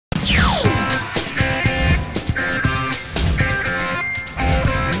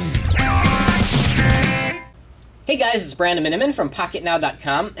Hey guys, it's Brandon Miniman from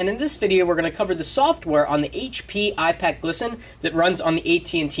Pocketnow.com, and in this video we're going to cover the software on the HP iPAQ Glisten that runs on the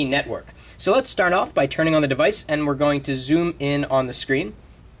AT&T network. So let's start off by turning on the device, and we're going to zoom in on the screen.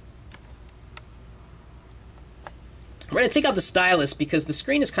 We're going to take out the stylus because the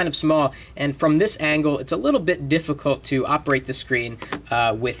screen is kind of small, and from this angle it's a little bit difficult to operate the screen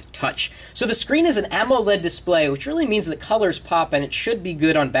with touch. So the screen is an AMOLED display, which really means that colors pop and it should be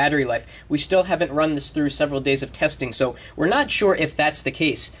good on battery life. We still haven't run this through several days of testing, so we're not sure if that's the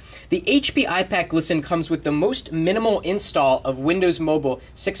case. The HP iPAQ Glisten comes with the most minimal install of Windows Mobile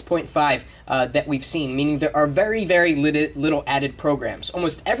 6.5 that we've seen, meaning there are very little added programs.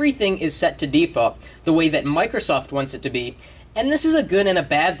 Almost everything is set to default, the way that Microsoft wants it to be. And this is a good and a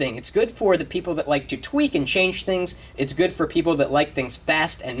bad thing. It's good for the people that like to tweak and change things. It's good for people that like things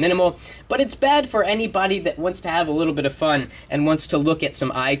fast and minimal. But it's bad for anybody that wants to have a little bit of fun and wants to look at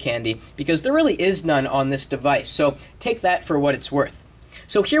some eye candy, because there really is none on this device. So take that for what it's worth.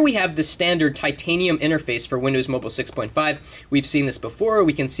 So here we have the standard titanium interface for Windows Mobile 6.5. We've seen this before.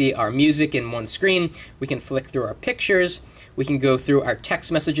 We can see our music in one screen. We can flick through our pictures. We can go through our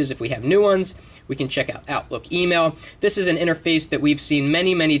text messages if we have new ones. We can check out Outlook email. This is an interface that we've seen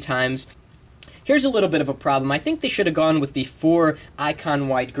many times. Here's a little bit of a problem. I think they should have gone with the 4 icon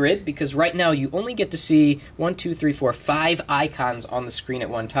wide grid, because right now you only get to see 5 icons on the screen at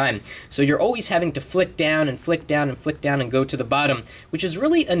one time. So you're always having to flick down and flick down and flick down and go to the bottom, which is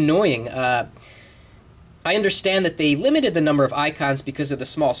really annoying. I understand that they limited the number of icons because of the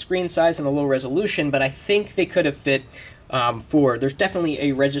small screen size and the low resolution, but I think they could have fit 4. There's definitely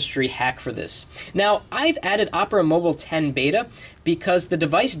a registry hack for this. Now, I've added Opera Mobile 10 Beta because the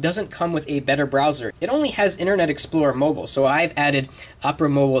device doesn't come with a better browser. It only has Internet Explorer Mobile, so I've added Opera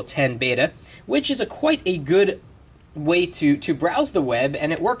Mobile 10 Beta, which is quite a good way to browse the web,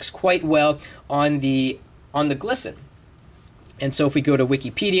 and it works quite well on the Glisten. And so if we go to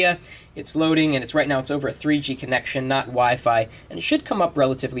Wikipedia, it's loading, and right now it's over a 3G connection, not Wi-Fi, and it should come up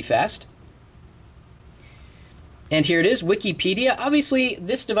relatively fast. And here it is, Wikipedia. Obviously,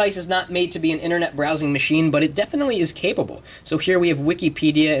 this device is not made to be an internet browsing machine, but it definitely is capable. So here we have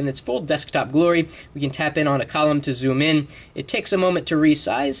Wikipedia in its full desktop glory. We can tap in on a column to zoom in. It takes a moment to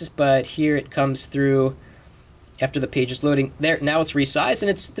resize, but here it comes through after the page is loading. There, now it's resized,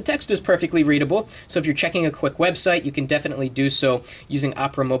 and the text is perfectly readable. So if you're checking a quick website, you can definitely do so using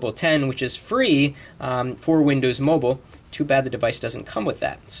Opera Mobile 10, which is free for Windows Mobile. Too bad the device doesn't come with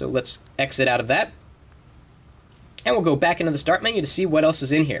that. So let's exit out of that. And we'll go back into the Start menu to see what else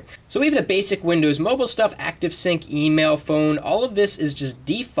is in here. So we have the basic Windows Mobile stuff, ActiveSync, email, phone. All of this is just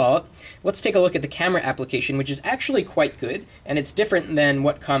default. Let's take a look at the camera application, which is actually quite good, and it's different than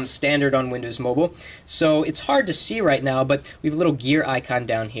what comes standard on Windows Mobile. So it's hard to see right now, but we have a little gear icon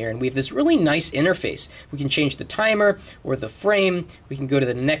down here, and we have this really nice interface. We can change the timer or the frame. We can go to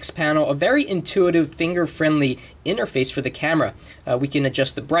the next panel. A very intuitive, finger-friendly interface for the camera. We can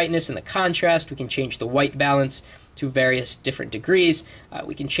adjust the brightness and the contrast. We can change the white balance to various different degrees.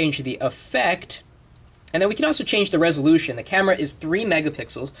 We can change the effect, and then we can also change the resolution. The camera is 3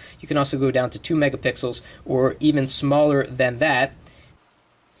 megapixels. You can also go down to 2 megapixels or even smaller than that.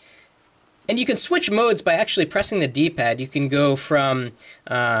 And you can switch modes by actually pressing the D-pad. You can go from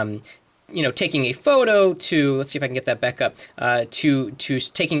taking a photo to, let's see if I can get that back up, to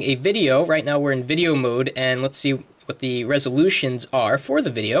taking a video. Right now we're in video mode, and let's see what the resolutions are for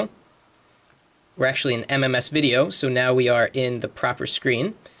the video. We're actually in MMS video, so now we are in the proper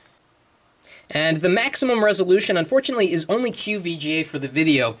screen. And the maximum resolution, unfortunately, is only QVGA for the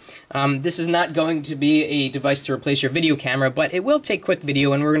video. This is not going to be a device to replace your video camera, but it will take quick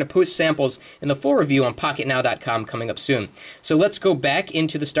video, and we're going to post samples in the full review on Pocketnow.com coming up soon. So let's go back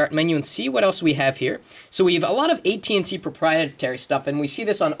into the Start menu and see what else we have here. So we have a lot of AT&T proprietary stuff, and we see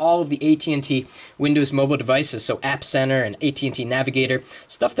this on all of the AT&T Windows Mobile devices, so App Center and AT&T Navigator,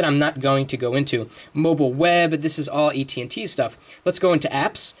 stuff that I'm not going to go into. Mobile Web, this is all AT&T stuff. Let's go into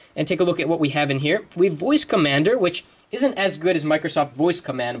Apps and take a look at what we have in here. We have Voice Commander, which isn't as good as Microsoft Voice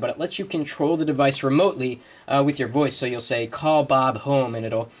Command, but it lets you control the device remotely with your voice. So you'll say, "Call Bob home," and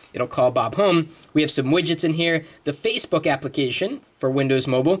it'll call Bob home. We have some widgets in here, the Facebook application for Windows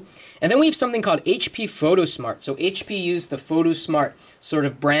Mobile, and then we have something called HP Photosmart. So HP used the Photosmart sort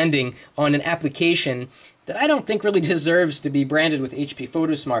of branding on an application that I don't think really deserves to be branded with HP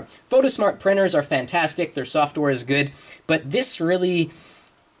Photosmart. Photosmart printers are fantastic, their software is good, but this really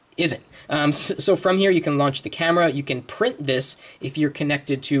isn't. So from here you can launch the camera. You can print this if you're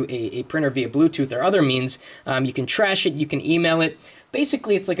connected to a printer via Bluetooth or other means. You can trash it, you can email it.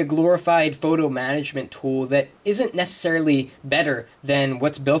 Basically, it's like a glorified photo management tool that isn't necessarily better than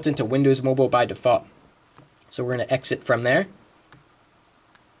what's built into Windows Mobile by default. So we're going to exit from there.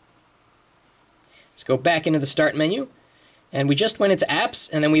 Let's go back into the Start menu. And we just went into Apps,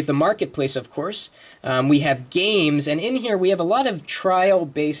 and then we have the Marketplace, of course. We have Games, and in here we have a lot of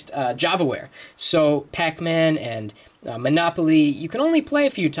trial-based Javaware. So Pac-Man and Monopoly, you can only play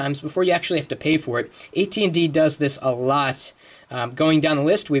a few times before you actually have to pay for it. AT&T does this a lot. Going down the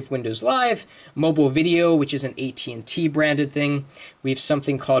list, we have Windows Live, Mobile Video, which is an AT&T branded thing. We have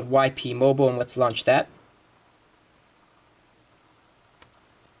something called YP Mobile, and let's launch that.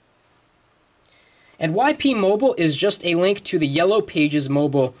 And YP Mobile is just a link to the Yellow Pages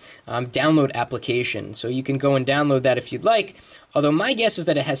mobile download application. So you can go and download that if you'd like. Although my guess is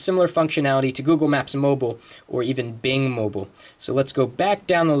that it has similar functionality to Google Maps Mobile or even Bing Mobile. So let's go back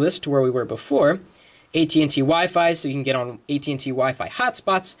down the list to where we were before. AT&T Wi-Fi, so you can get on AT&T Wi-Fi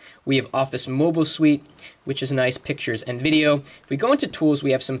hotspots. We have Office Mobile Suite, which is nice, pictures and video. If we go into tools,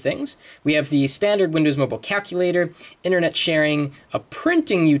 we have some things. We have the standard Windows Mobile Calculator, internet sharing, a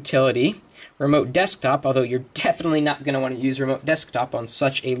printing utility, remote desktop, although you're definitely not going to want to use remote desktop on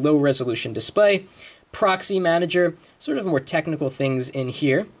such a low resolution display, proxy manager, sort of more technical things in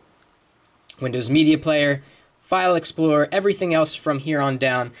here, Windows Media Player, File Explorer, everything else from here on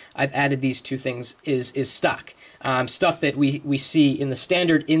down, I've added these two things is stock. Stuff that we see in the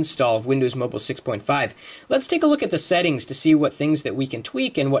standard install of Windows Mobile 6.5. Let's take a look at the settings to see what things that we can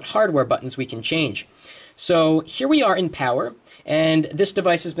tweak and what hardware buttons we can change. So here we are in power, and this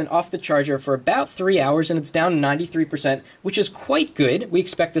device has been off the charger for about 3 hours, and it's down to 93%, which is quite good. We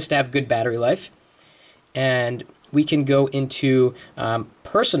expect this to have good battery life. And we can go into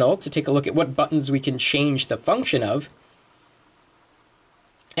Personal to take a look at what buttons we can change the function of.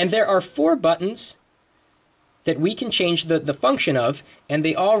 And there are 4 buttons that we can change the function of, and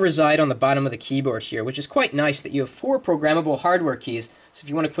they all reside on the bottom of the keyboard here, which is quite nice that you have 4 programmable hardware keys. So if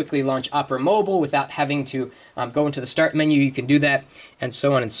you want to quickly launch Opera Mobile without having to go into the Start menu, you can do that, and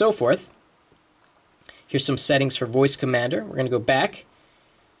so on and so forth. Here's some settings for Voice Commander. We're going to go back,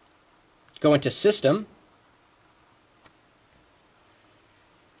 go into System,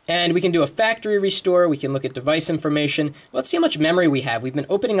 and we can do a factory restore. We can look at device information. Let's see how much memory we have. We've been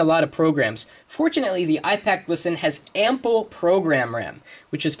opening a lot of programs. Fortunately, the iPAQ Glisten has ample program RAM,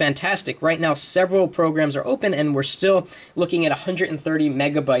 which is fantastic. Right now, several programs are open, and we're still looking at 130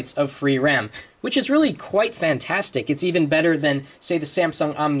 megabytes of free RAM, which is really quite fantastic. It's even better than, say, the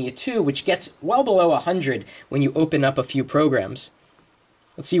Samsung Omnia 2, which gets well below 100 when you open up a few programs.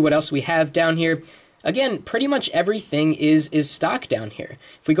 Let's see what else we have down here. Again, pretty much everything is stock down here.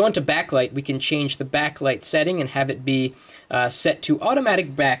 If we go into backlight, we can change the backlight setting and have it be set to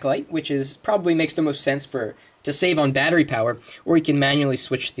automatic backlight, which is probably makes the most sense to save on battery power, or you can manually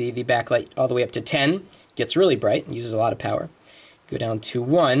switch the backlight all the way up to 10. Gets really bright and uses a lot of power. Go down to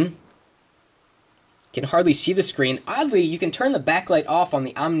 1. Can hardly see the screen. Oddly, you can turn the backlight off on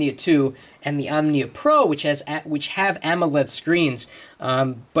the Omnia 2 and the Omnia Pro, which have AMOLED screens.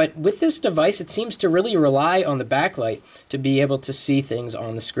 But with this device, it seems to really rely on the backlight to be able to see things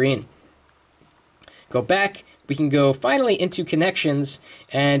on the screen. Go back. We can go finally into connections,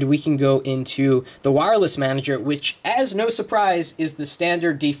 and we can go into the wireless manager, which, as no surprise, is the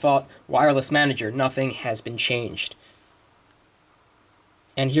standard default wireless manager. Nothing has been changed.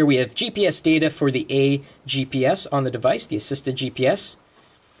 And here we have GPS data for the AGPS on the device, the assisted GPS.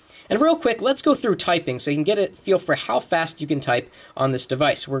 And real quick, let's go through typing so you can get a feel for how fast you can type on this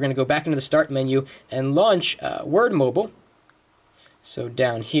device. We're going to go back into the Start menu and launch Word Mobile. So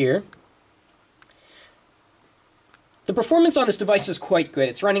down here. The performance on this device is quite good.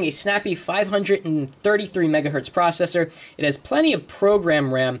 It's running a snappy 533 megahertz processor. It has plenty of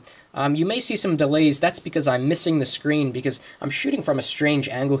program RAM. You may see some delays. That's because I'm missing the screen because I'm shooting from a strange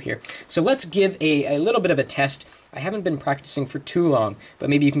angle here. So let's give a little bit of a test. I haven't been practicing for too long, but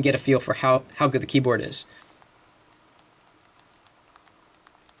maybe you can get a feel for how good the keyboard is.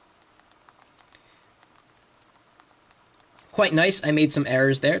 Quite nice. I made some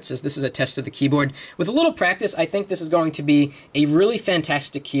errors there. It says this is a test of the keyboard. With a little practice, I think this is going to be a really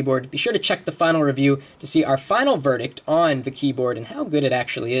fantastic keyboard. Be sure to check the final review to see our final verdict on the keyboard and how good it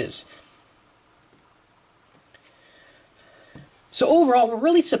actually is. So overall, we're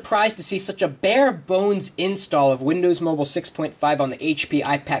really surprised to see such a bare-bones install of Windows Mobile 6.5 on the HP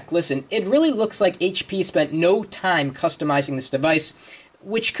iPAQ Glisten. It really looks like HP spent no time customizing this device.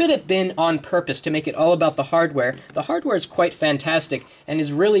 which could have been on purpose to make it all about the hardware. The hardware is quite fantastic and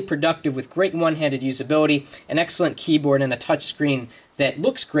is really productive with great one-handed usability, an excellent keyboard, and a touchscreen that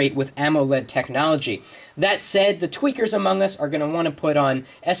looks great with AMOLED technology. That said, the tweakers among us are going to want to put on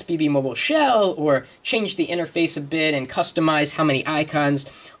SBB Mobile Shell or change the interface a bit and customize how many icons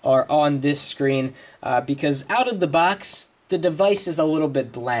are on this screen because out of the box, the device is a little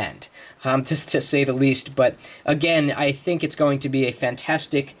bit bland, just to say the least. But again, I think it's going to be a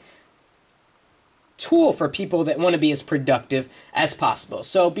fantastic tool for people that want to be as productive as possible.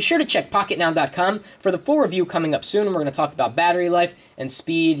 So be sure to check Pocketnow.com for the full review coming up soon. We're going to talk about battery life and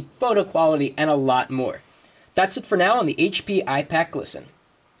speed, photo quality, and a lot more. That's it for now on the HP iPAQ Glisten.